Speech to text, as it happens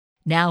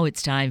Now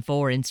it's time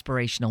for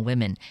Inspirational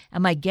Women,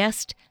 and my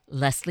guest,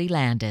 Leslie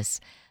Landis.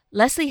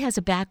 Leslie has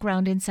a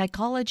background in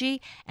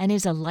psychology and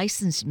is a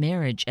licensed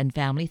marriage and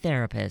family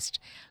therapist.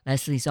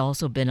 Leslie's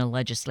also been a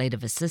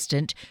legislative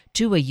assistant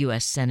to a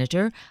U.S.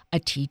 senator, a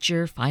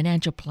teacher,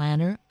 financial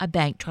planner, a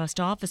bank trust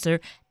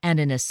officer, and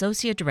an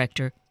associate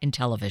director in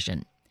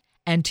television.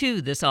 And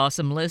to this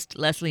awesome list,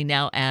 Leslie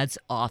now adds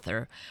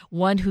author,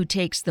 one who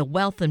takes the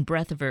wealth and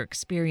breadth of her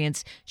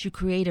experience to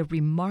create a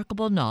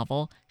remarkable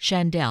novel,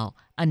 Chendell,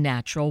 A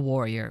Natural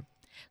Warrior.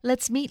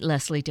 Let's meet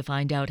Leslie to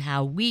find out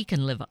how we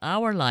can live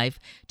our life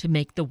to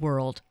make the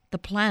world, the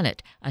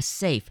planet, a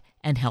safe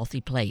and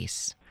healthy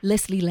place.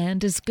 Leslie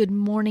Landis, good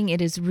morning.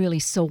 It is really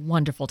so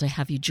wonderful to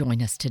have you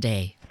join us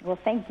today. Well,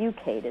 thank you,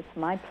 Kate. It's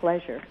my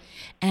pleasure.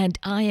 And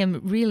I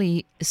am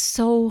really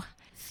so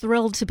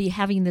thrilled to be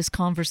having this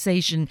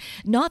conversation.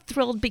 Not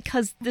thrilled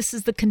because this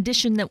is the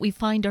condition that we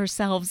find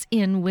ourselves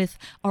in with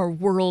our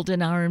world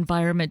and our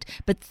environment,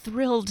 but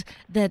thrilled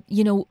that,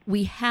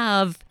 we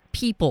have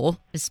people,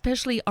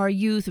 especially our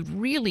youth,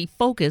 really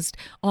focused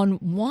on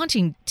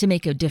wanting to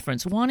make a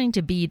difference, wanting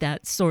to be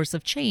that source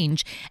of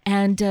change.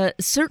 And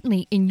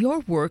certainly in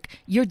your work,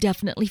 you're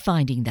definitely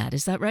finding that.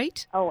 Is that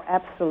right? Oh,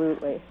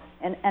 absolutely.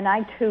 And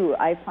I, too,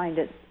 I find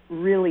it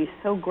really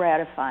so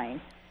gratifying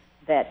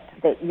that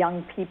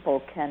young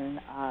people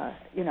can,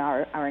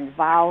 are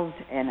involved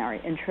and are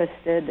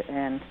interested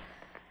and,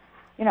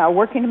 are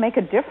working to make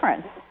a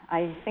difference.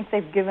 I think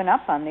they've given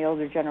up on the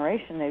older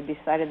generation. They've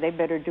decided they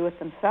better do it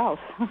themselves.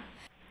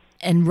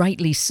 And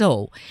rightly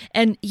so.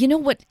 And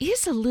what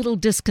is a little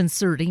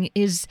disconcerting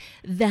is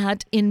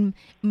that in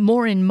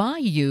my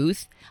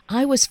youth,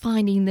 I was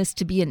finding this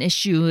to be an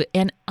issue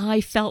and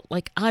I felt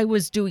like I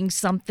was doing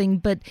something,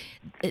 but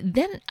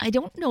then I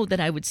don't know that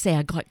I would say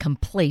I got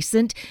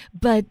complacent,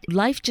 but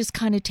life just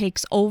kind of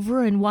takes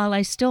over. And while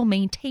I still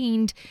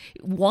maintained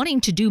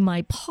wanting to do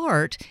my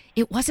part,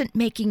 it wasn't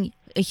making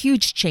a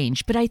huge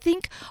change. But I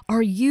think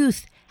our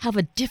youth have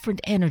a different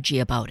energy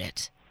about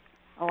it.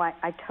 Oh,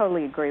 I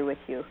totally agree with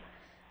you.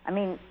 I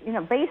mean,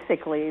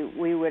 basically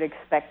we would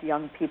expect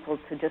young people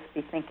to just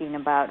be thinking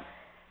about,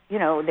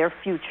 their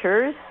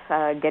futures,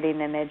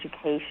 getting an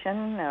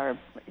education or,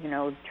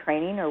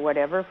 training or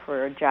whatever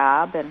for a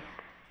job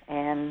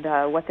and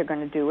what they're going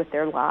to do with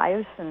their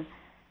lives. And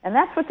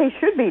that's what they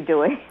should be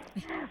doing.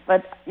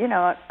 But,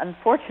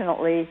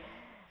 unfortunately,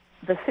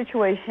 the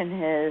situation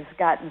has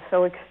gotten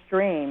so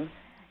extreme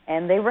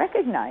and they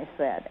recognize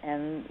that,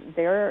 and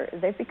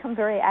they've become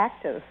very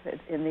active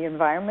in the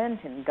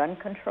environment, in gun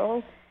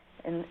control,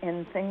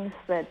 in things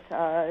that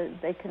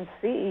they can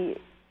see,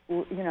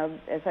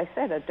 as I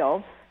said,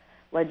 adults,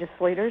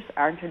 legislators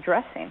aren't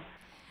addressing.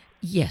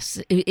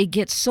 Yes, it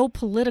gets so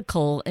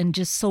political and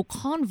just so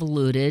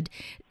convoluted.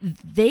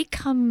 They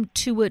come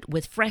to it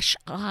with fresh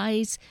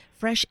eyes,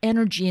 fresh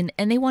energy,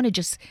 and they want to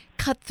just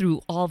cut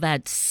through all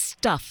that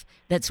stuff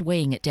that's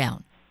weighing it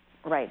down.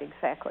 Right,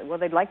 exactly. Well,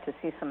 they'd like to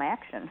see some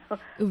action.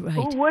 Right.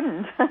 Who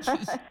wouldn't?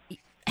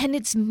 And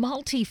it's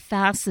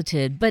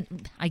multifaceted, but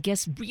I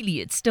guess really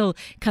it still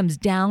comes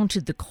down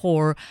to the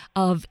core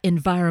of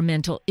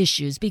environmental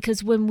issues,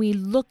 because when we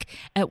look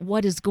at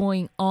what is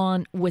going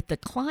on with the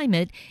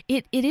climate,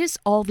 it is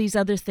all these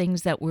other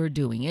things that we're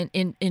doing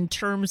in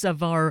terms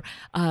of our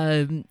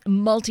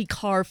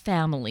multi-car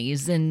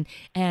families and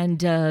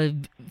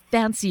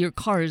fancier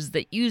cars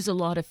that use a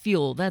lot of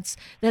fuel. That's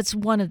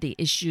one of the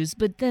issues,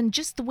 but then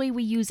just the way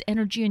we use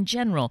energy in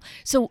general.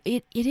 So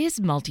it is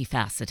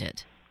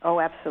multifaceted. Oh,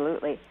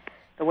 absolutely.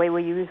 The way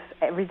we use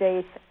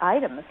everyday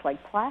items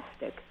like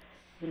plastic,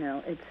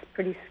 it's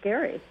pretty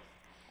scary.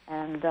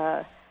 And,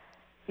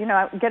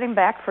 getting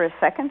back for a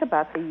second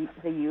about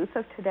the youth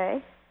of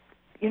today,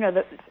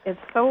 it's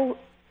so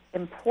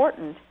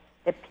important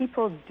that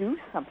people do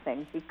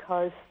something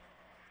because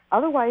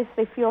otherwise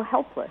they feel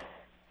helpless.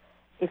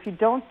 If you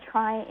don't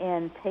try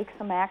and take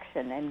some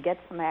action and get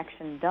some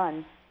action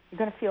done, you're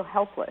going to feel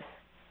helpless.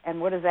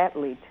 And what does that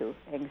lead to?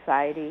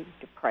 Anxiety,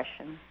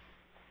 depression.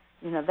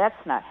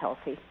 That's not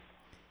healthy.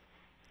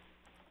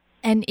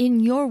 And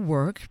in your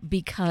work,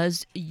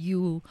 because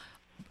you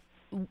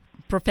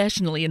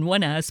professionally, in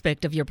one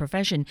aspect of your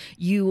profession,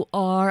 you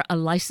are a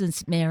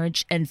licensed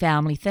marriage and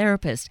family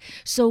therapist.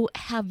 So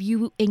have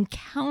you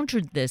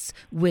encountered this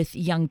with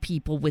young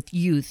people, with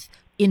youth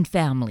in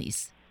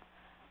families?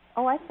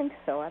 Oh, I think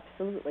so,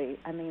 absolutely.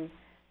 I mean,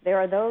 there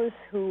are those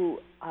who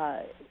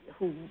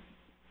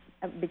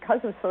because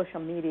of social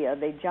media,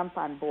 they jump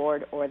on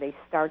board or they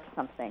start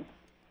something.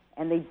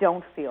 And they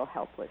don't feel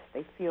helpless.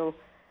 They feel,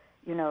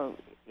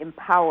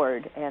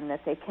 empowered and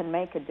that they can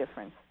make a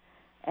difference.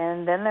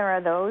 And then there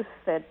are those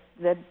that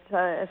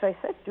as I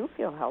said, do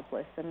feel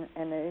helpless. And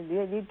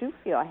they do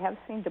feel, I have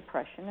seen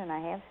depression and I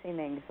have seen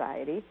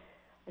anxiety.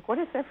 Like, what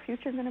is their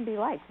future going to be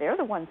like? They're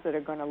the ones that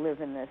are going to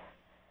live in this,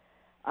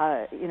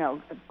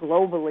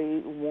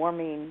 globally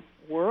warming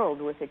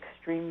world with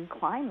extreme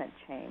climate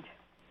change.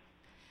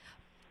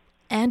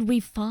 And we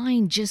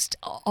find just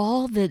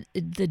all the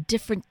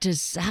different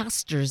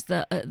disasters,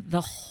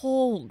 the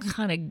whole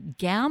kind of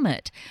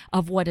gamut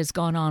of what has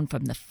gone on,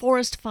 from the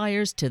forest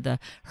fires to the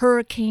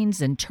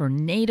hurricanes and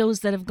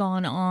tornadoes that have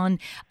gone on,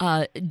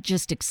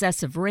 just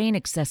excessive rain,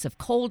 excessive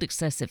cold,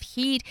 excessive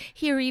heat.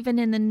 Here, even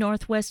in the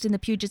Northwest, in the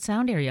Puget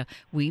Sound area,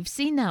 we've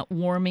seen that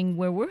warming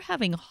where we're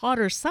having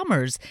hotter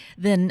summers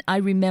than I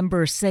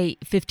remember, say,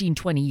 15,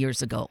 20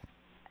 years ago.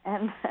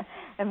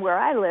 And where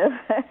I live,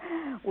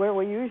 where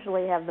we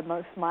usually have the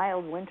most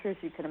mild winters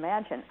you can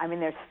imagine. I mean,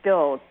 they're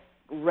still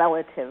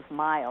relatively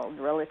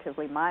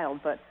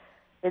mild, but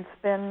it's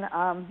been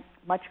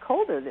much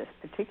colder this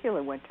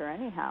particular winter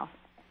anyhow,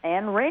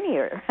 and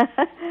rainier.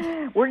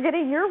 We're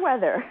getting your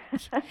weather.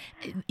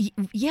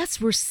 Yes,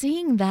 we're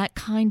seeing that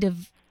kind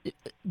of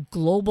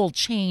global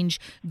change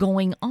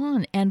going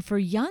on. And for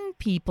young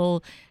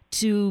people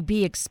to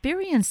be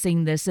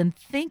experiencing this and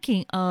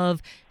thinking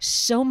of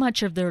so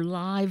much of their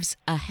lives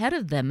ahead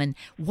of them and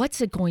what's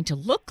it going to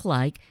look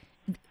like,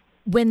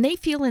 when they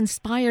feel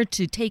inspired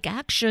to take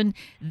action,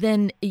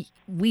 then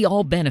we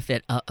all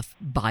benefit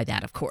by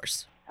that, of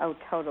course. Oh,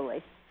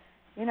 totally.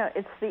 You know,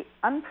 it's the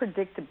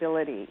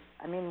unpredictability.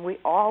 I mean, we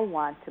all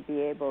want to be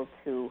able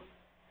to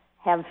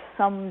have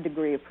some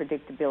degree of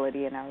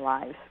predictability in our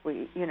lives.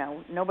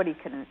 Nobody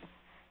can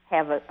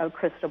have a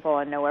crystal ball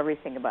and know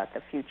everything about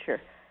the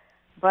future.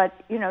 But,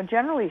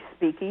 generally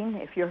speaking,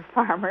 if you're a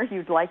farmer,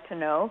 you'd like to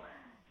know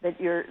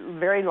that you're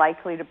very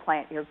likely to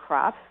plant your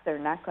crops. They're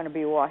not going to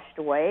be washed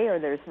away, or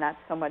there's not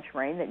so much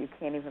rain that you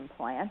can't even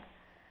plant.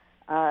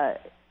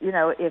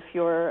 If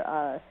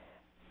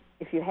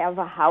you have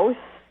a house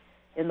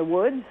in the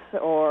woods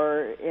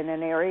or in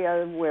an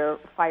area where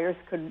fires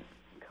could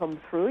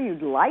come through,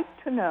 you'd like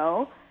to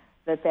know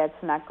that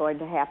that's not going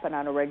to happen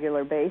on a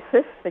regular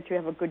basis, that you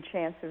have a good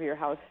chance of your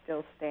house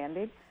still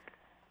standing.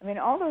 I mean,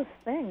 all those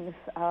things,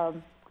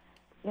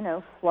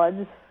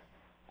 floods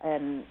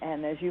and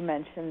as you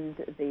mentioned,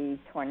 the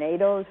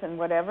tornadoes and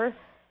whatever,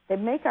 they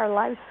make our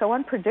lives so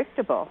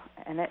unpredictable.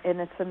 And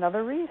it's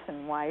another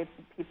reason why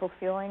people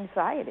feel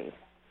anxiety.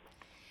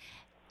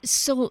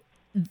 So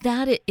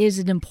that is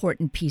an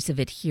important piece of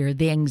it here.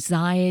 The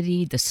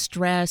anxiety, the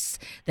stress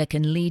that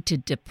can lead to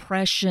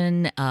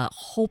depression,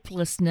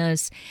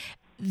 hopelessness.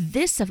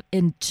 This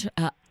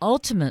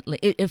ultimately,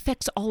 it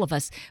affects all of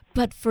us.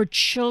 But for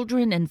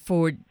children and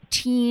for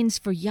teens,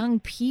 for young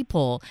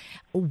people,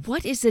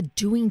 what is it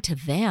doing to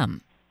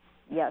them?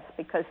 Yes,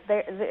 because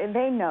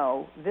they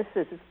know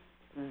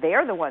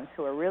they're the ones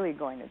who are really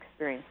going to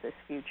experience this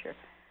future.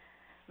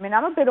 I mean,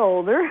 I'm a bit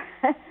older,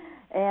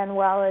 and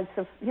while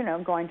it's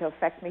going to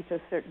affect me to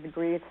a certain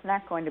degree, it's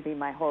not going to be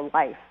my whole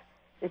life.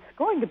 It's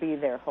going to be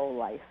their whole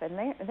life, and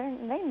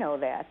they know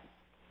that.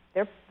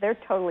 They're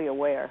totally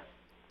aware.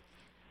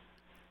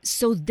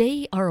 So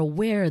they are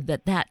aware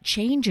that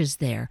change is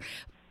there.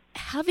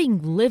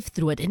 Having lived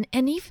through it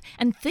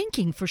and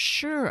thinking for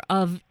sure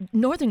of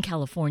Northern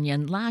California,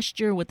 and last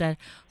year with that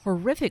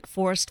horrific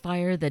forest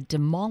fire that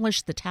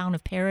demolished the town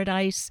of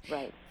Paradise,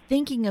 right.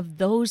 Thinking of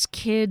those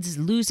kids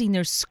losing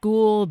their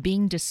school,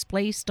 being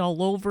displaced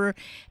all over,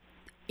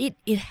 it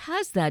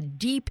has that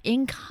deep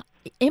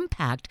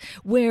impact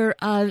where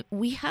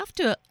we have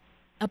to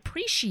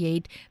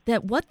appreciate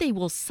that what they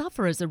will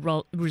suffer as a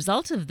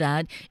result of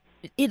that,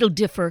 it'll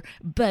differ,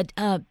 but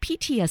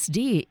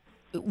PTSD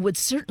would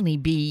certainly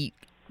be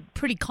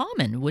pretty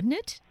common, wouldn't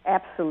it?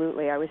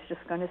 Absolutely. I was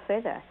just going to say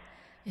that.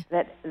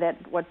 Yeah.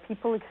 That what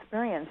people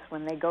experience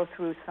when they go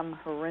through some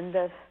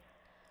horrendous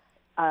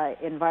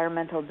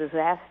environmental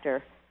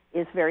disaster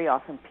is very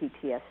often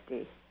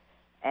PTSD.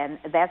 And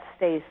that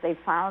stays. They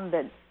found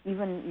that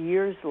even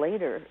years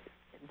later,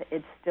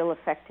 it's still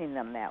affecting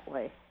them that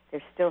way.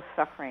 They're still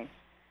suffering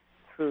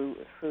through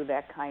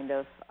that kind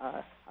of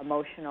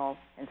emotional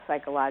and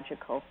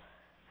psychological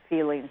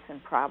feelings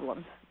and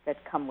problems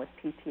that come with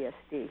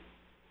PTSD,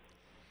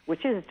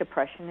 which is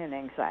depression and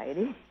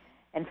anxiety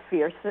and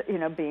fear,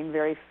 being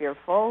very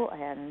fearful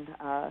and,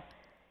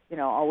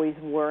 always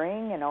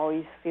worrying and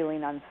always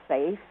feeling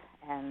unsafe.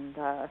 And,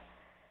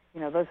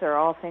 those are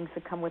all things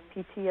that come with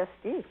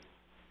PTSD.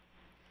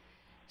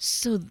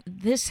 So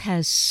this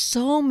has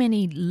so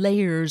many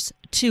layers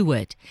to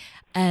it.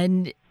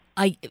 And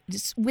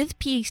with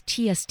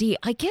PTSD,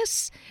 I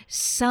guess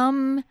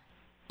some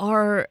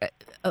are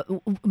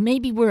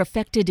maybe we're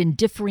affected in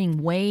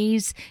differing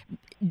ways.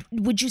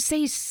 Would you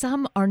say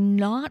some are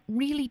not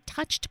really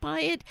touched by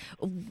it?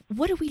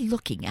 What are we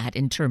looking at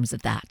in terms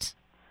of that?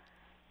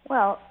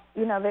 Well,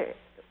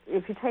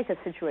 if you take a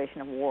situation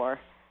of war,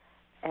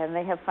 and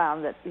they have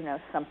found that,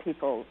 some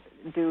people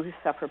do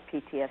suffer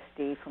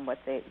PTSD from what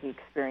they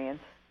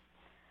experience,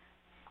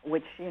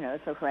 which,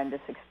 is a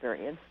horrendous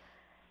experience.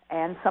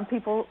 And some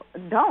people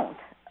don't.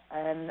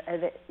 And,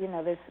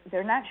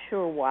 they're not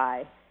sure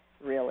why,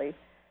 really.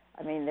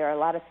 I mean, there are a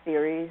lot of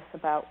theories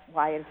about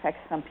why it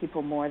affects some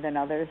people more than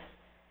others.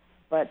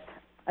 But,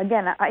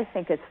 again, I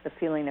think it's the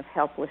feeling of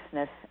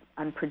helplessness,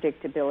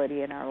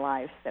 unpredictability in our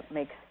lives that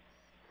makes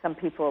some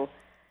people,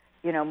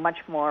 much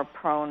more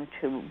prone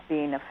to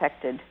being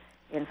affected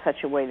in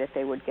such a way that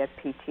they would get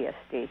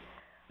PTSD.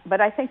 But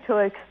I think to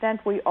an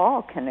extent we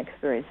all can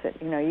experience it.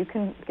 You know, you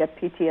can get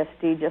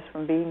PTSD just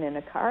from being in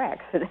a car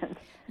accident.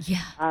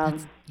 Yeah.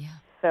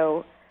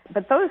 So,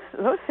 but those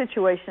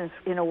situations,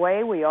 in a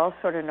way, we all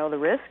sort of know the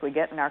risk. We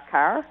get in our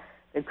car,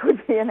 there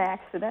could be an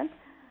accident.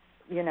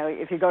 You know,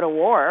 if you go to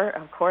war,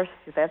 of course,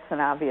 that's an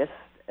obvious,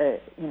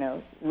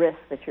 risk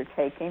that you're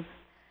taking.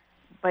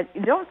 But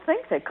you don't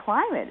think that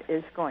climate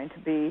is going to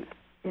be,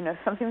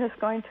 something that's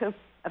going to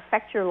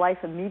affect your life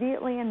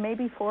immediately and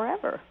maybe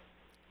forever.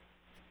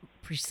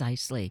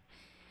 Precisely.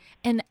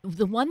 And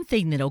the one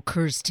thing that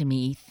occurs to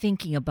me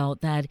thinking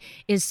about that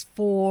is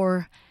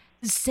for,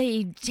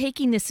 say,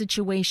 taking the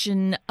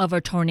situation of a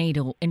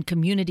tornado in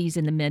communities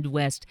in the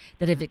Midwest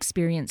that have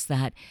experienced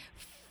that,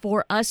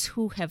 for us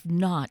who have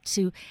not,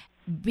 to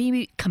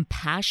be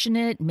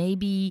compassionate,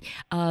 maybe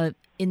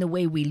in the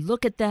way we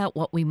look at that,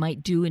 what we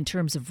might do in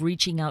terms of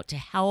reaching out to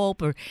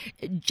help, or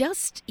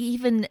just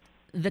even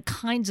the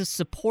kinds of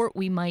support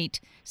we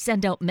might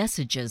send out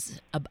messages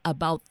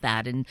about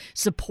that and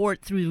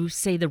support through,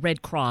 say, the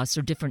Red Cross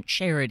or different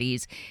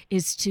charities,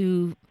 is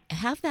to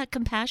have that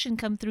compassion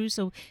come through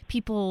so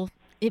people,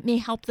 it may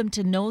help them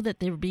to know that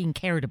they're being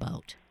cared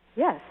about.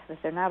 Yes, that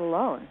they're not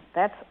alone.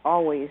 That's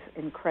always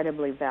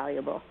incredibly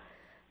valuable.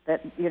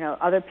 That,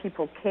 other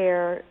people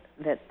care,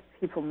 that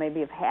people maybe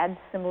have had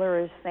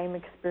similar or same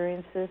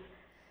experiences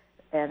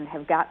and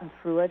have gotten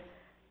through it.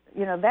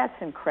 That's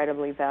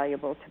incredibly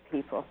valuable to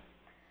people.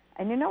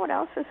 And you know what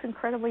else is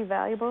incredibly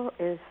valuable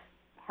is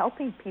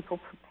helping people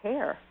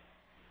prepare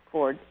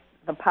for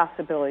the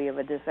possibility of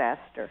a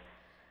disaster.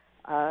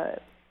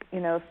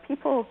 If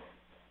people,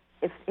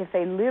 if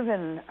they live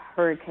in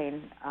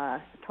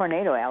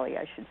Tornado Alley,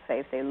 I should say,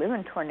 if they live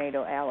in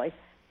Tornado Alley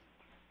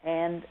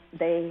and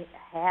they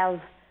have,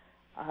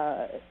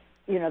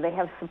 they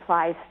have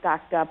supplies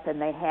stocked up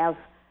and they have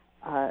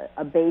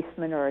a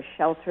basement or a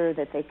shelter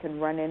that they can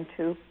run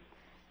into,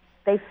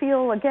 they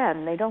feel,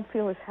 again, they don't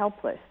feel as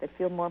helpless. They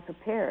feel more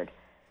prepared.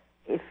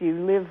 If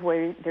you live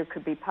where there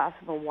could be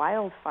possible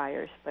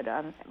wildfires, but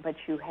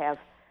you have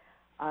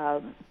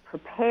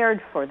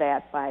prepared for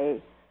that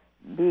by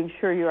being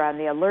sure you're on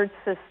the alert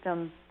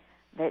system,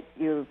 that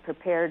you're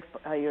prepared,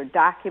 your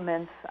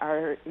documents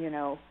are,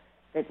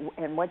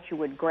 and what you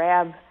would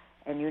grab,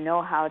 and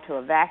how to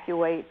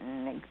evacuate,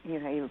 and,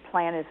 your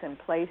plan is in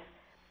place,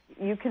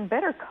 you can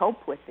better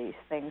cope with these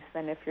things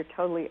than if you're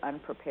totally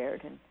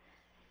unprepared and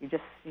you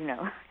just,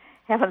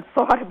 haven't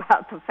thought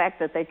about the fact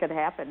that they could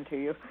happen to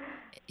you.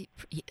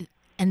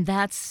 And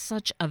that's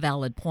such a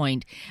valid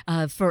point.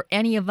 For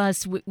any of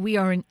us, we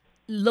are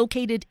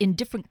located in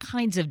different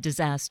kinds of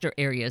disaster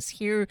areas.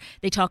 Here,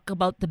 they talk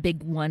about the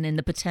big one and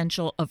the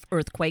potential of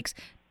earthquakes.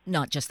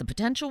 Not just the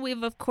potential,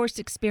 we've, of course,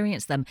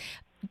 experienced them.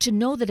 To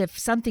know that if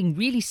something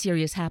really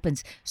serious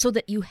happens, so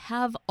that you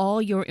have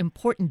all your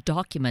important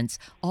documents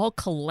all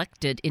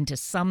collected into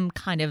some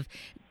kind of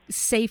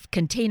safe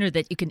container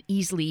that you can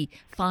easily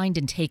find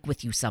and take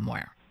with you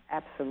somewhere.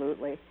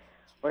 Absolutely.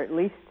 Or at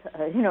least,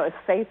 a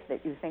safe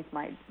that you think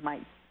might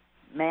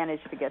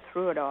manage to get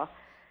through it all.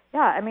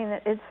 Yeah, I mean,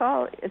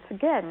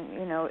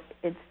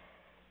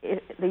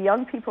 the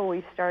young people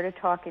we started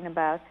talking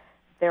about,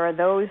 there are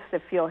those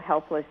that feel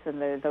helpless and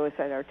there are those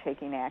that are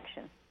taking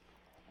action.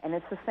 And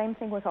it's the same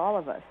thing with all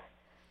of us.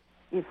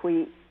 If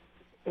we,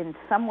 in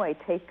some way,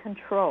 take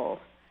control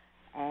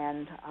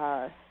and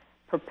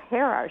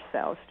prepare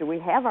ourselves. Do we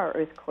have our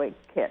earthquake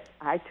kit?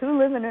 I, too,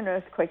 live in an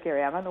earthquake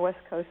area. I'm on the West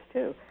Coast,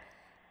 too.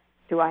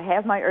 Do I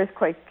have my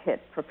earthquake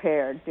kit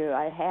prepared? Do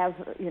I have,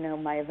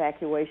 my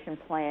evacuation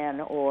plan?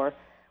 Or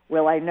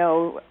will I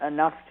know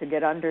enough to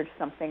get under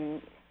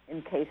something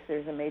in case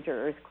there's a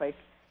major earthquake?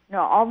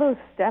 All those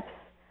steps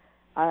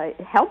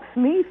helps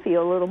me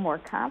feel a little more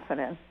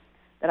confident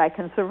that I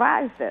can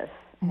survive this.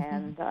 Mm-hmm.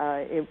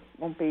 And it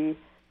won't be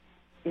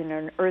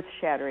an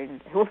earth-shattering,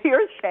 it will be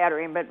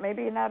earth-shattering, but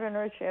maybe not an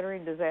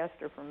earth-shattering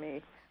disaster for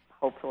me,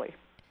 hopefully.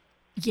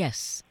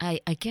 Yes, I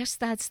guess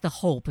that's the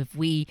hope. If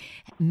we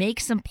make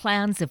some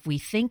plans, if we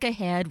think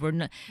ahead,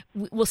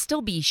 we'll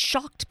still be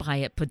shocked by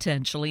it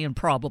potentially and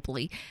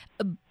probably,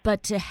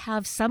 but to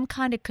have some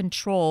kind of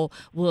control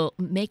will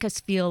make us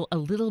feel a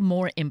little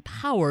more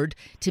empowered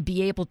to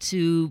be able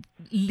to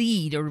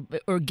lead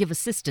or give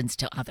assistance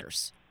to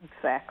others.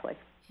 Exactly.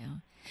 Yeah.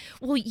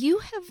 Well, you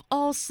have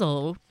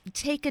also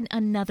taken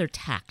another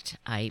tact,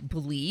 I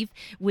believe,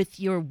 with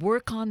your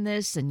work on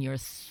this and your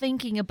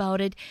thinking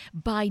about it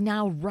by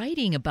now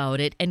writing about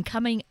it and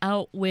coming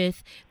out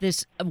with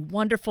this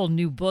wonderful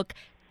new book.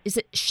 Is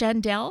it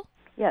Chendell?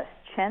 Yes,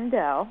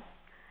 Chendell,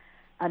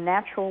 A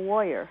Natural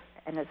Warrior,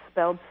 and it's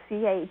spelled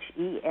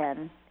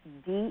Chendell.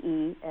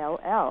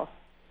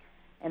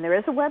 And there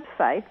is a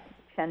website,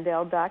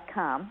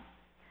 Chendell.com,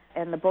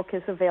 and the book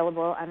is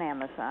available on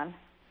Amazon.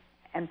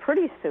 And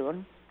pretty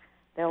soon,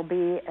 there'll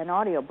be an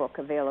audiobook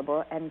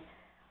available. And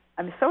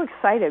I'm so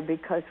excited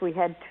because we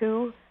had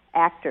two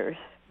actors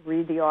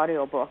read the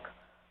audiobook,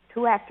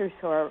 two actors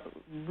who are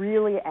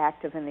really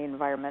active in the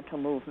environmental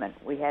movement.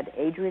 We had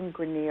Adrian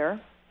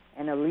Grenier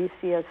and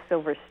Alicia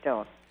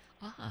Silverstone.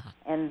 Ah.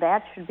 And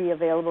that should be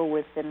available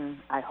within,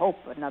 I hope,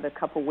 another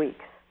couple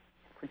weeks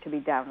for it to be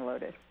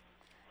downloaded.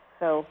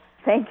 So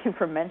thank you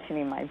for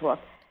mentioning my book.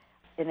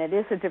 And it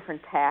is a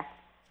different tack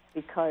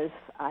because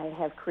I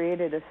have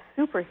created a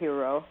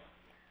superhero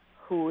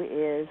who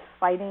is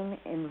fighting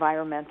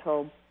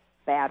environmental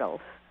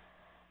battles.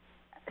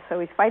 So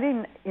he's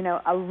fighting,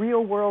 a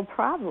real-world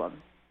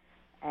problem.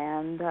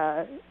 And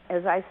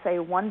as I say,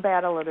 one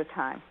battle at a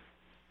time.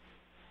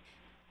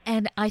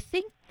 And I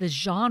think the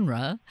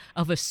genre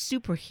of a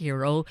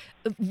superhero,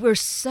 we're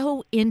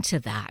so into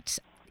that.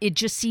 It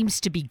just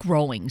seems to be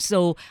growing.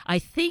 So I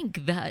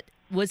think that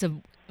was a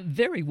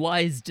very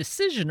wise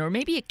decision, or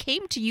maybe it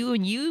came to you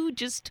and you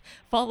just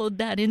followed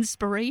that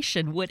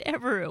inspiration,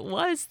 whatever it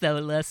was, though,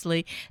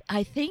 Leslie.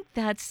 I think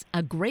that's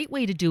a great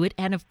way to do it.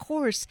 And of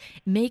course,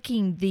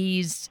 making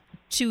these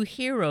two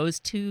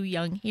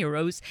young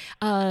heroes,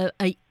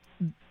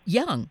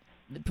 young,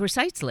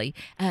 precisely,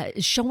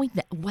 showing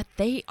what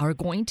they are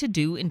going to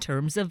do in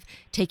terms of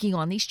taking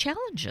on these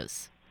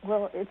challenges.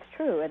 Well, it's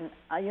true. And,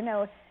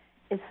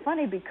 it's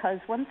funny because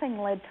one thing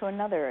led to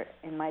another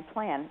in my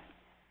plan,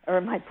 or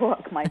my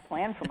book, my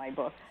plan for my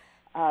book,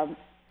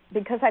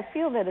 because I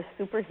feel that a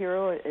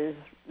superhero is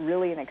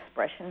really an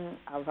expression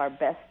of our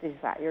best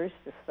desires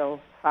to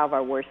solve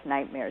our worst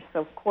nightmares.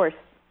 So, of course,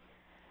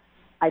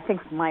 I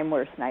think my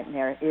worst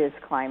nightmare is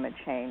climate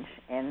change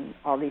and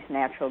all these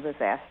natural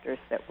disasters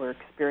that we're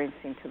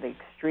experiencing to the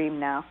extreme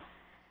now.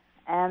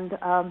 And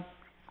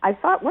I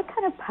thought, what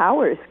kind of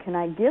powers can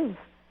I give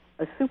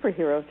a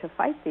superhero to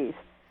fight these?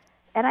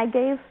 And I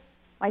gave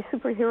my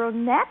superhero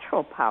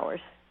natural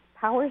powers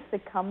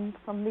that come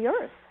from the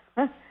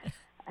earth.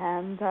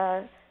 And,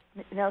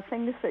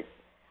 things that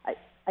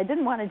I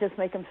didn't want to just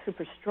make them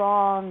super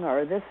strong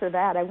or this or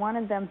that. I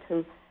wanted them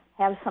to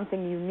have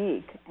something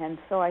unique. And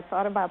so I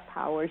thought about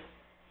powers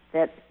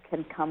that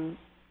can come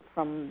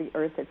from the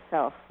earth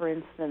itself. For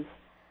instance,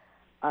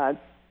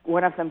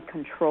 one of them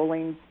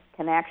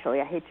can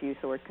actually, I hate to use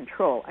the word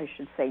control, I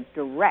should say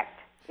direct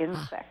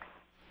insects.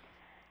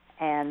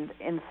 And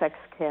insects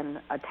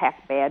can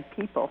attack bad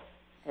people,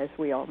 as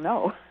we all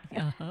know.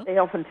 Uh-huh. They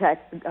often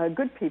attack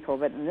good people,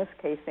 but in this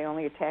case, they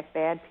only attack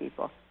bad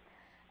people.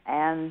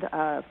 And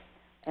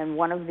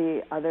one of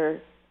the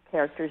other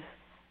characters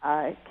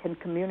can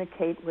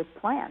communicate with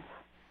plants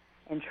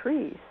and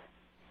trees,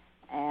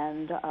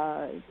 and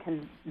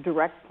can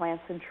direct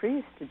plants and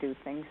trees to do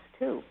things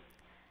too.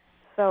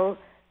 So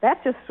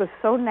that just was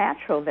so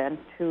natural then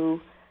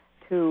to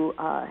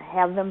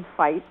have them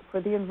fight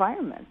for the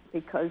environment,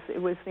 because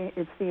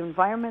it's the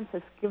environment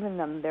that's given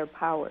them their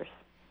powers.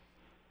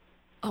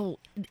 Oh,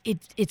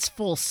 it's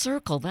full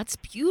circle. That's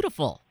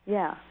beautiful.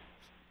 Yeah.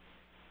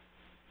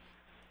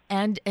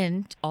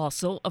 And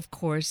also, of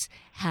course,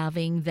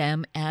 having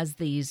them as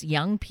these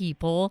young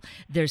people,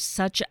 there's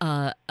such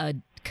a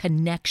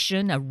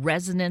connection, a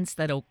resonance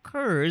that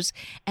occurs.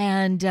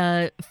 And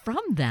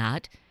from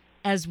that,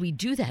 as we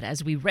do that,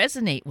 as we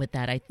resonate with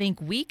that, I think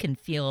we can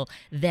feel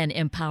then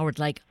empowered,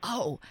 like,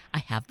 oh, I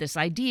have this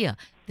idea.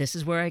 This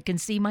is where I can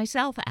see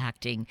myself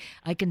acting.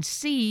 I can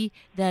see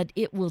that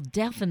it will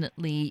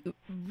definitely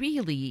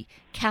really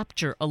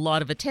capture a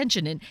lot of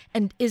attention.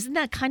 And isn't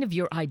that kind of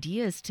your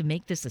idea, is to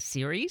make this a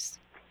series?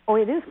 Oh,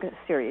 it is a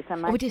series.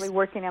 I'm actually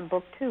working on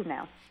book 2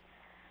 now.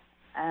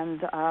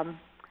 And, I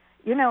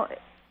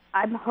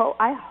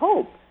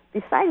hope,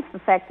 besides the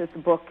fact that the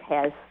book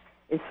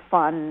is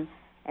fun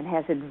and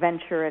has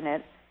adventure in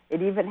it,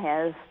 it even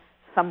has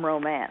some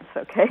romance,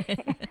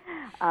 okay?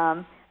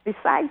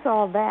 Besides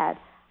all that,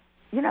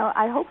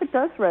 I hope it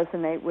does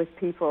resonate with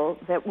people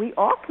that we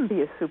all can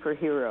be a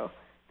superhero.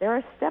 There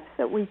are steps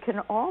that we can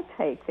all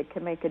take that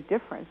can make a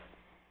difference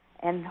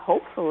and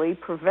hopefully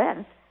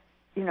prevent,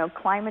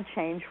 climate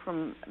change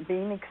from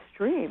being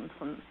extreme.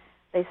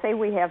 They say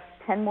we have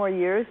 10 more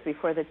years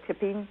before the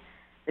tipping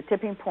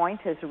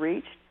point has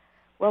reached.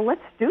 Well,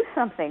 let's do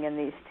something in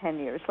these 10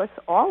 years. Let's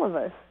all of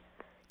us,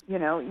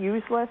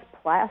 use less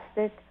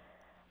plastic,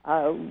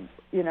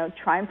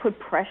 try and put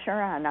pressure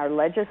on our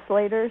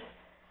legislators.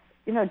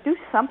 Do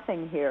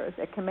something here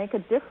that can make a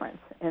difference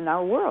in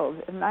our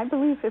world. And I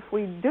believe if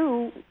we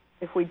do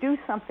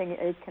something,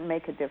 it can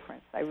make a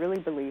difference. I really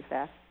believe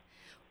that.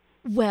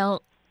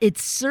 Well, it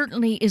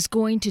certainly is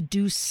going to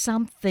do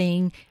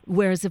something,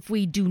 whereas if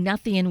we do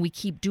nothing and we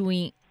keep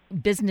doing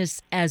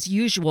business as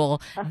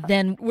usual,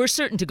 then we're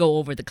certain to go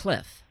over the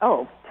cliff.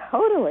 Oh,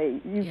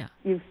 totally.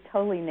 You've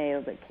totally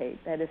nailed it,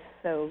 Kate. That is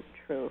so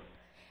true.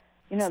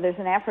 There's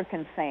an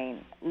African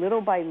saying,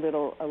 little by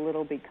little, a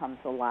little becomes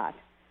a lot.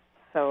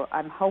 So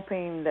I'm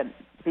hoping that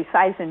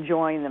besides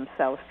enjoying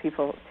themselves,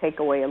 people take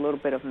away a little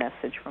bit of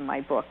message from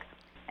my book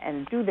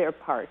and do their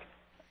part,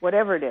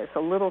 whatever it is, a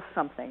little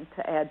something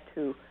to add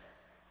to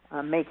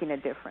making a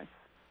difference.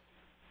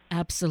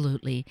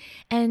 Absolutely.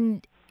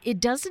 And it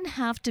doesn't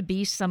have to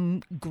be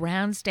some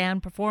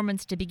grandstand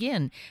performance to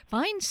begin.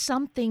 Find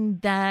something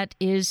that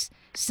is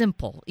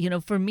simple.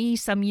 For me,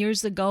 some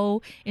years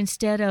ago,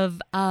 instead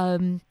of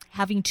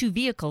having 2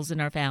 vehicles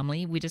in our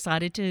family, we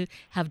decided to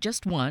have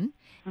just one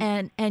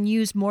and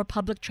use more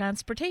public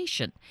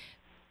transportation.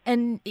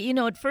 And,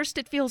 at first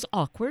it feels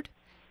awkward,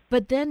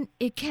 but then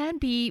it can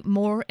be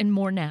more and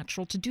more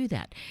natural to do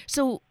that.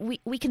 So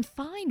we can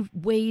find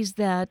ways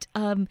that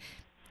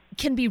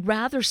can be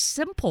rather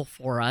simple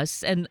for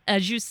us. And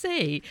as you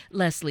say,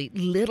 Leslie,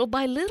 little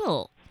by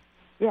little,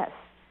 Yes,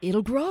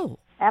 it'll grow.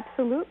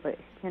 absolutely.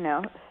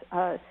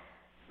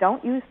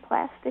 Don't use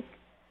plasticware.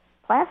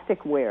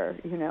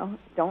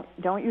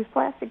 Don't use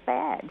plastic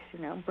bags.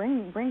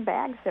 Bring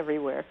bags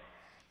everywhere.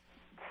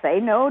 Say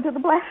no to the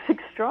plastic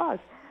straws.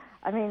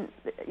 I mean,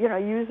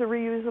 use a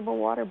reusable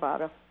water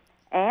bottle.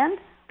 And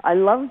I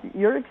love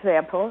your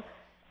example.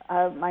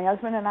 My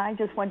husband and I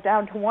just went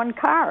down to one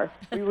car.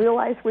 We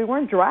realized we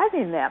weren't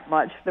driving that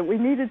much, that we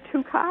needed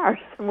two cars.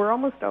 And we're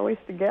almost always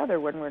together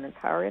when we're in a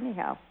car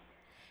anyhow.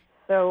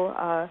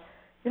 So,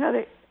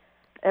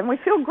 and we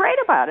feel great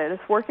about it.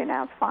 It's working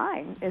out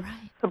fine. It's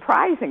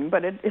surprising,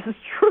 but it is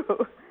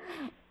true.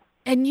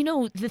 And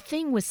the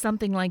thing with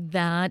something like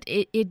that,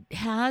 it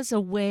has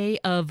a way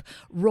of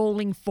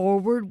rolling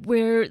forward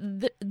where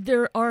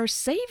there are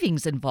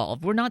savings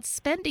involved. We're not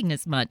spending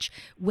as much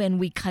when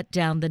we cut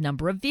down the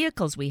number of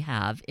vehicles we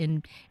have.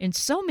 In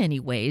so many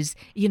ways,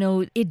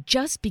 it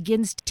just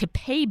begins to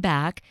pay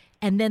back,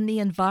 and then the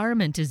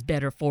environment is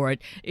better for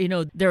it.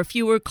 There are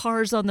fewer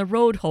cars on the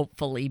road,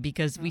 hopefully,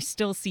 because we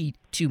still see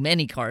too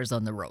many cars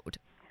on the road.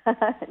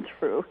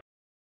 True.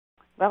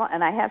 Well,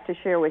 and I have to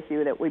share with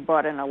you that we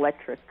bought an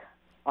electric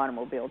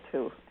automobile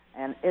too,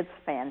 and it's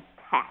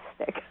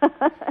fantastic.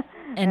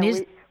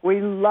 And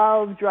we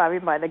love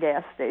driving by the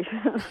gas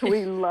stations.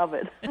 We love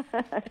it.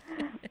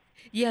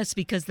 Yes,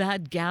 because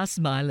that gas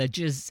mileage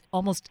is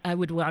almost, I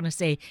would want to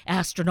say,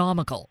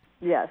 astronomical.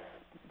 Yes.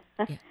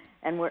 Yeah.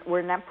 And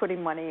we're not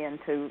putting money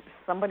into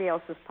somebody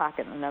else's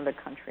pocket in another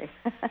country.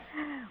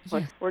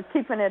 We're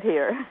keeping it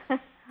here.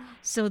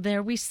 So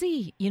there we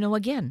see,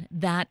 again,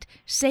 that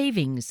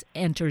savings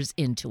enters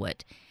into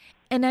it.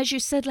 And as you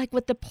said, like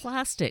with the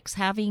plastics,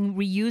 having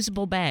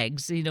reusable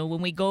bags,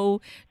 when we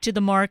go to the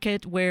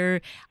market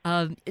where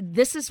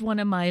this is one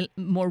of my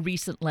more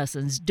recent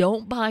lessons.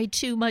 Don't buy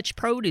too much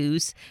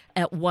produce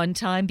at one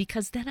time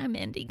because then I'm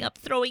ending up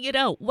throwing it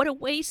out. What a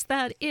waste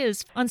that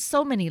is on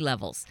so many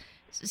levels.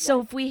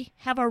 So if we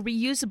have our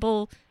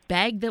reusable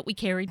bag that we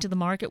carry to the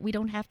market, we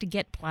don't have to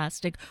get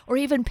plastic or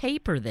even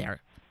paper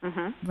there,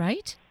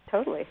 right?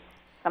 Totally.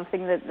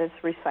 Something that's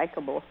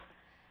recyclable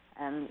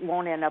and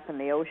won't end up in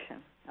the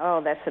ocean.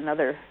 Oh, that's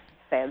another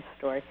sad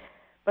story.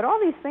 But all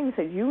these things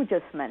that you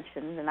just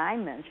mentioned and I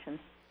mentioned,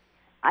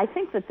 I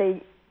think that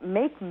they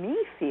make me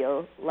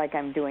feel like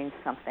I'm doing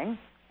something,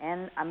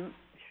 and I'm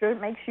sure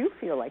it makes you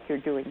feel like you're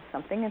doing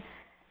something, and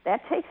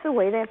that takes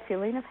away that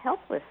feeling of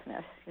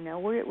helplessness.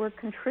 We're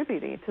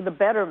contributing to the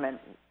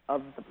betterment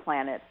of the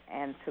planet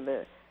and to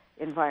the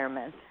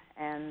environment,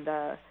 and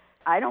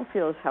I don't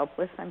feel as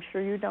helpless. I'm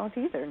sure you don't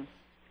either.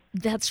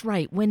 That's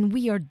right. When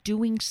we are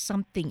doing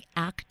something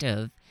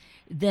active,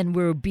 then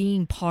we're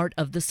being part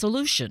of the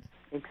solution.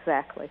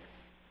 Exactly.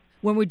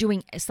 When we're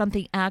doing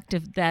something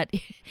active that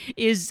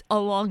is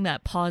along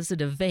that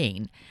positive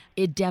vein,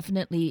 it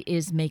definitely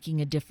is making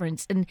a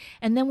difference. And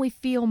then we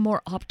feel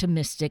more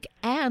optimistic.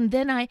 And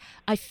then I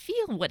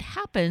feel what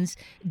happens,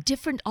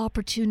 different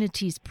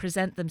opportunities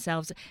present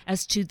themselves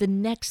as to the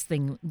next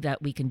thing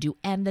that we can do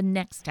and the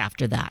next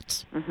after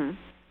that. Mm-hmm.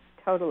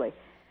 Totally.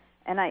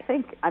 And I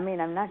think,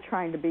 I'm not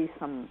trying to be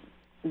some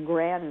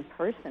grand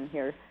person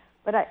here,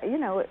 but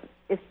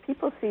if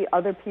people see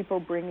other people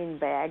bringing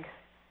bags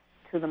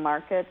to the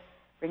market,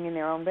 bringing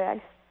their own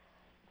bags,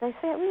 they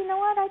say, well, you know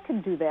what, I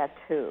can do that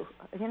too.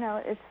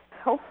 It's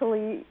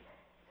hopefully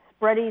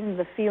spreading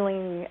the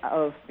feeling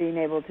of being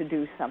able to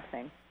do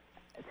something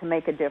to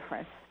make a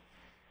difference.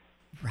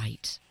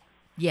 Right.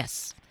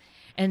 Yes.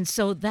 And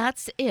so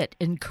that's it,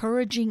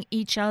 encouraging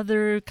each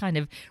other, kind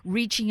of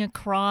reaching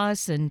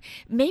across and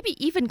maybe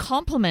even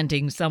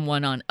complimenting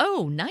someone on,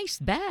 oh, nice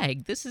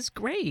bag, this is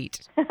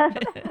great.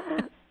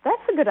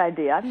 That's a good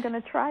idea. I'm going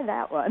to try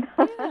that one.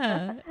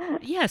 Yeah.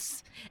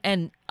 Yes.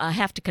 And I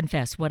have to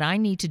confess, what I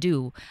need to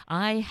do,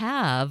 I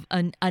have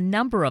a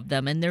number of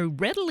them, and they're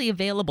readily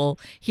available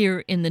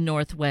here in the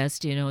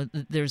Northwest.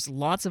 There's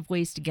lots of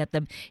ways to get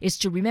them, is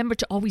to remember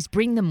to always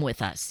bring them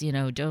with us.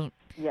 Don't.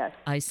 Yes.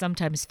 I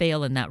sometimes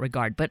fail in that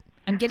regard, but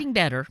I'm getting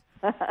better.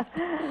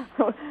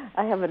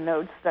 I have a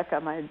note stuck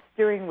on my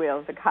steering wheel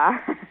of the car.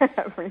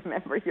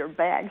 Remember your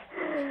bags.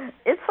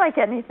 It's like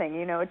anything,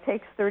 it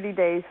takes 30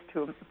 days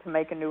to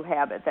make a new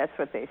habit. That's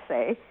what they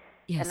say.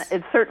 Yes. And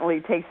it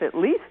certainly takes at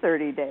least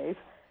 30 days.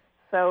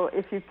 So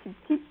if you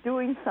keep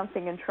doing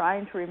something and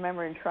trying to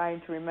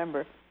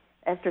remember,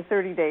 after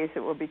 30 days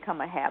it will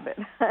become a habit.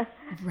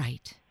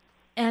 Right.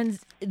 And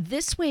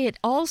this way it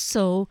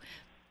also,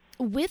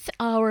 with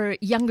our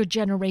younger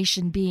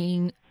generation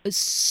being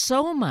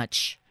so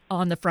much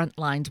on the front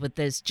lines with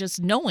this,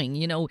 just knowing,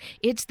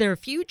 it's their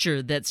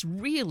future that's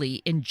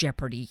really in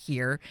jeopardy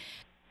here.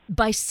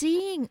 By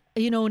seeing,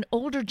 an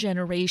older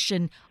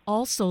generation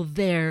also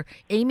there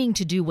aiming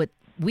to do what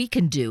we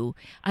can do,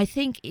 I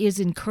think, is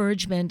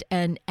encouragement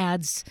and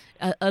adds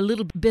a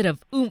little bit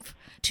of oomph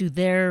to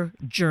their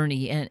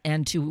journey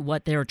and to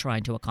what they're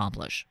trying to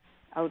accomplish.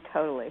 Oh,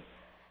 totally.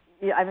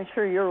 Yeah, I'm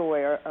sure you're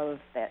aware of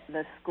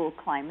the school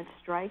climate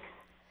strikes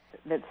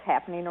that's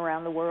happening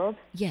around the world.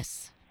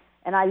 Yes.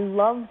 And I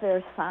love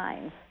their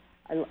signs.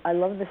 I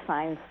love the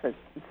signs that,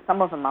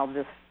 some of them I'll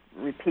just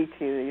repeat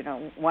to you. You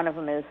know, one of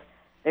them is,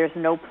 "There's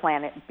no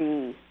planet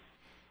B."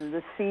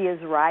 "The sea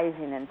is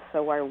rising and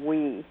so are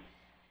we."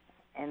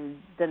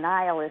 And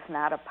 "Denial is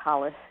not a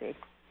policy."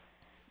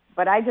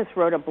 But I just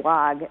wrote a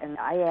blog and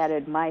I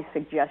added my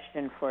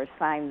suggestion for a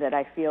sign that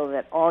I feel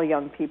that all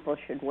young people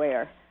should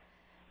wear.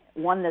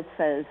 One that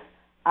says,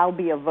 "I'll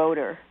be a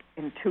voter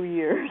in 2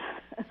 years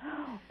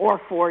or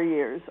 4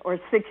 years or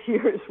 6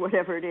 years,"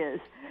 whatever it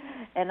is.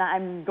 "And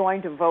I'm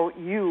going to vote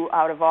you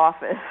out of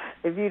office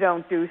if you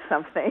don't do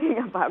something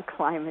about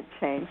climate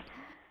change."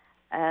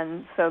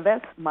 And so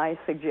that's my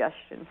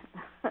suggestion.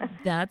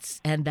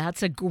 That's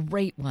a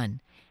great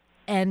one.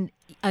 And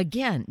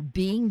again,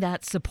 being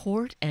that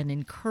support and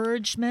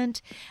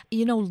encouragement,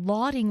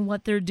 lauding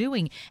what they're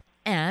doing.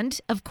 And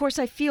of course,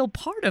 I feel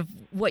part of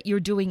what you're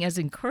doing as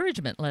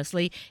encouragement,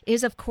 Leslie,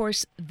 is of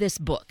course this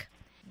book.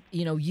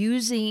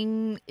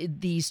 Using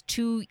these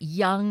two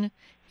young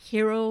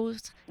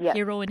heroes, Yes.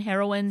 hero and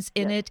heroines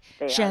in Yes,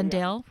 it,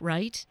 Chendell,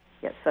 right?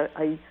 Yes,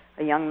 a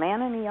young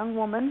man and a young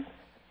woman.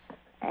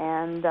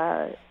 And,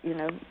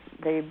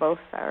 they both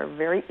are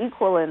very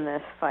equal in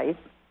this fight.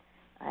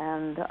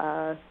 And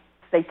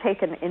they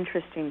take an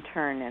interesting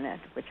turn in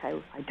it, which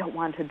I don't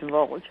want to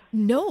divulge.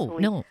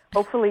 No.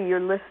 Hopefully your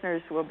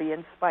listeners will be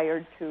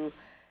inspired to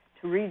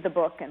read the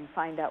book and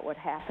find out what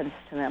happens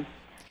to them.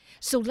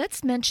 So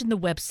let's mention the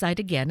website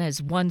again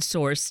as one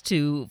source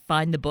to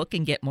find the book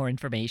and get more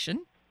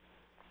information.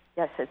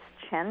 Yes, it's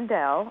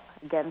Chendell,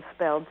 again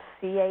spelled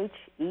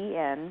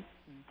Chendell,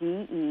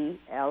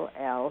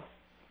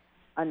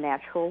 A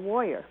Natural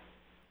Warrior.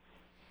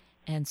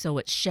 And so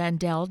it's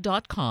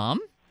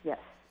Chendell.com. Yes.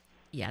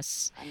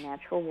 Yes. A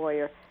Natural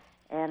Warrior.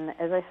 And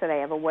as I said, I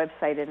have a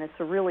website, and it's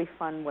a really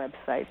fun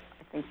website.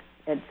 I think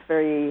it's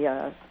very,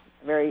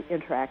 very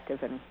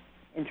interactive and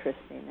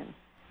interesting, and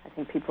I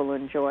think people will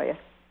enjoy it.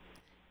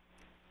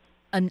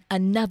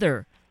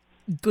 Another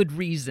good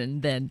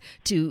reason then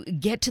to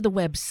get to the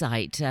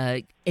website,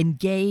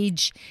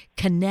 engage,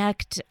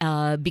 connect,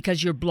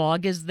 because your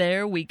blog is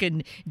there. We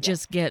can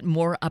just get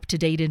more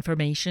up-to-date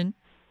information.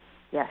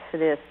 Yes,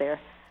 it is there.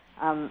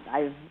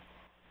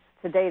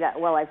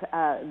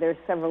 There's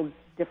several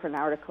different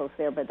articles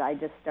there, but I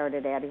just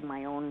started adding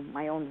my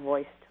own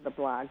voice to the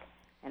blog,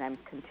 and I'm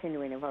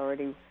continuing. I've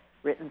already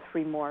written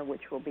 3 more,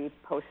 which will be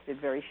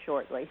posted very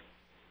shortly.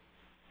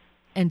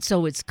 And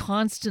so it's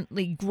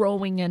constantly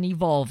growing and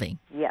evolving.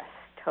 Yes,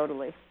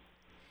 totally.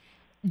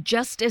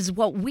 Just as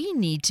what we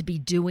need to be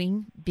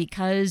doing,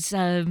 because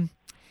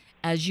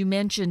as you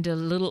mentioned a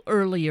little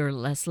earlier,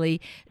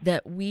 Leslie,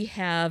 that we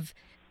have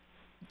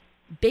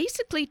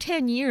basically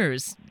 10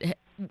 years,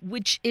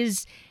 which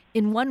is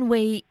in one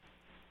way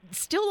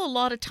still a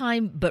lot of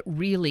time, but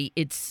really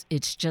it's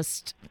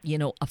just,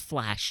 a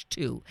flash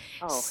too.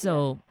 Oh,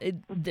 so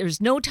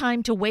there's no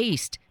time to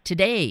waste.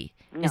 Today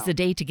is the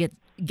day to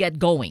get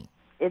going.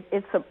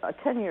 It's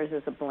 10 years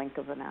is a blink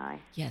of an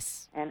eye.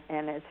 Yes. And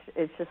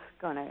it's just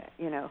going to,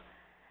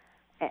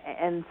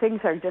 and things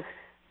are just,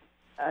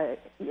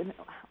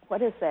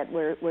 what is that,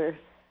 where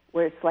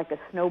it's like a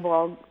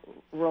snowball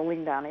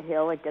rolling down a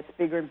hill. It gets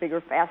bigger and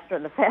bigger, faster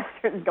and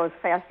faster, and goes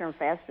faster and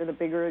faster the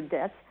bigger it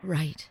gets.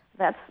 Right.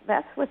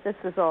 That's what this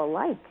is all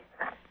like.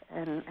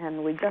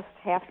 And we just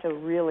have to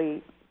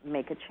really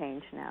make a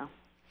change now.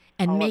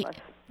 And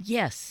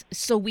yes,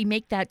 so we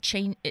make that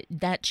change,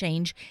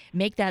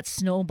 make that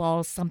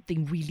snowball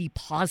something really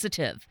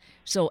positive.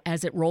 So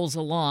as it rolls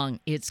along,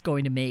 it's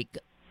going to make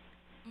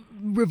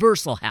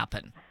reversal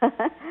happen.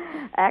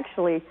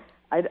 Actually,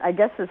 I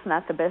guess it's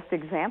not the best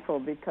example,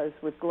 because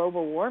with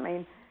global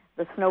warming,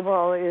 the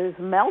snowball is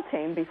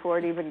melting before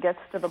it even gets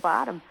to the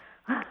bottom.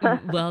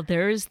 Well,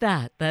 there is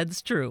that.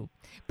 That's true.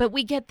 But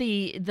we get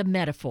the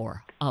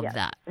metaphor of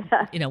that.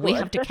 We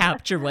have to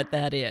capture what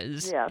that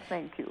is. Yeah,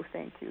 thank you.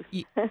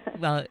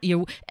 Well,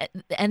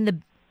 and the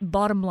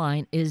bottom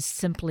line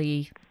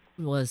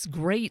was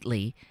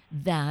greatly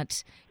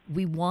that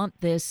we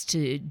want this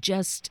to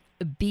just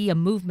be a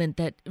movement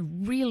that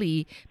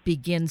really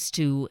begins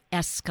to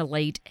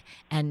escalate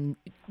and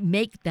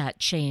make that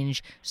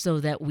change so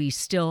that we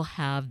still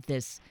have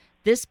this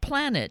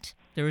planet.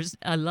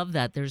 I love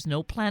that. There's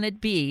no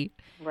planet B.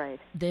 Right.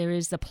 There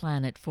is a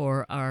planet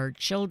for our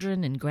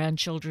children and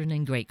grandchildren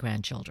and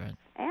great-grandchildren.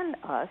 And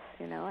us,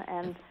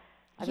 and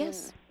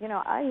yes.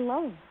 I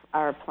love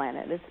our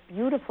planet. It's a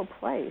beautiful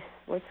place.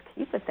 Let's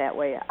keep it that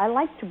way. I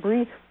like to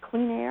breathe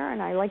clean air,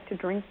 and I like to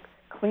drink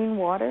clean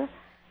water.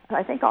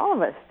 I think all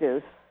of us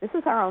do. This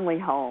is our only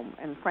home,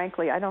 and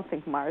frankly, I don't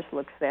think Mars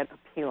looks that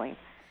appealing.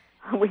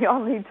 We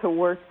all need to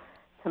work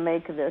to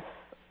make this,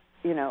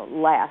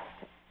 last,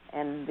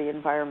 and the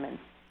environment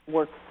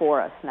work for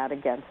us, not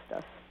against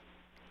us.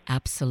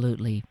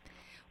 Absolutely.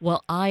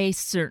 Well, I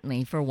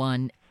certainly, for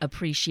one,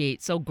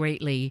 appreciate so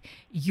greatly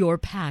your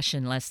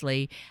passion,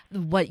 Leslie,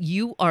 what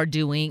you are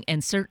doing.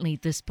 And certainly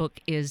this book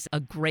is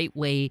a great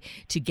way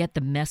to get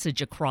the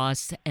message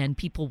across, and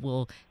people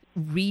will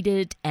read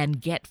it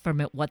and get from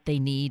it what they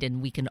need,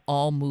 and we can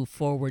all move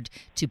forward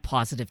to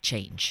positive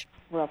change.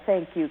 Well,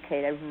 thank you,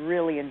 Kate. I've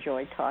really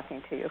enjoyed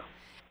talking to you.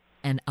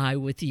 And I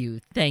with you.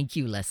 Thank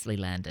you, Leslie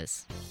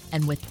Landis.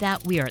 And with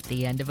that, we are at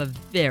the end of a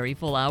very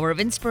full hour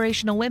of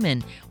Inspirational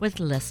Women with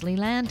Leslie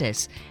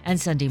Landis and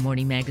Sunday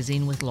Morning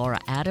Magazine with Laura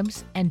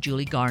Adams and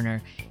Julie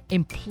Garner,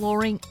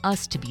 imploring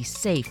us to be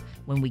safe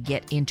when we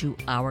get into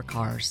our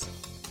cars.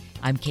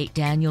 I'm Kate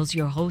Daniels,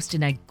 your host,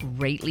 and I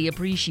greatly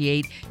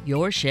appreciate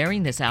your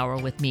sharing this hour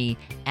with me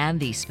and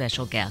these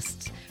special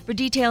guests. For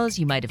details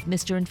you might have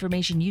missed or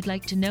information you'd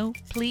like to know,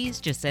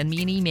 please just send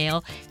me an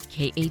email,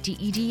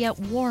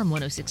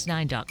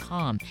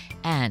 kated@warm1069.com,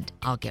 and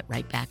I'll get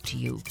right back to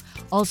you.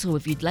 Also,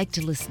 if you'd like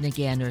to listen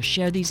again or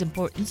share these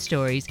important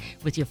stories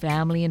with your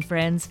family and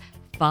friends,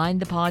 find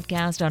the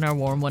podcast on our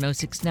Warm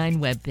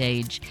 1069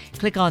 webpage.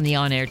 Click on the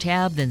On Air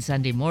tab, then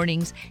Sunday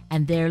Mornings,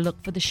 and there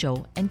look for the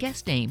show and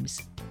guest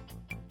names.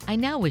 I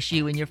now wish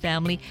you and your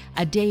family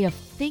a day of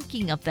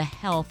thinking of the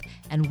health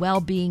and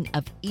well-being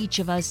of each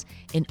of us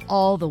in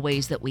all the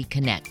ways that we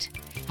connect.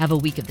 Have a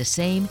week of the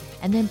same,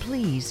 and then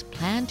please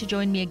plan to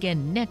join me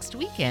again next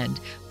weekend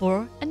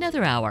for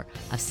another hour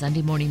of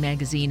Sunday Morning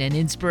Magazine and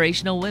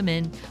Inspirational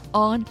Women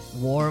on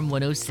Warm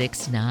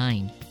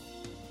 1069.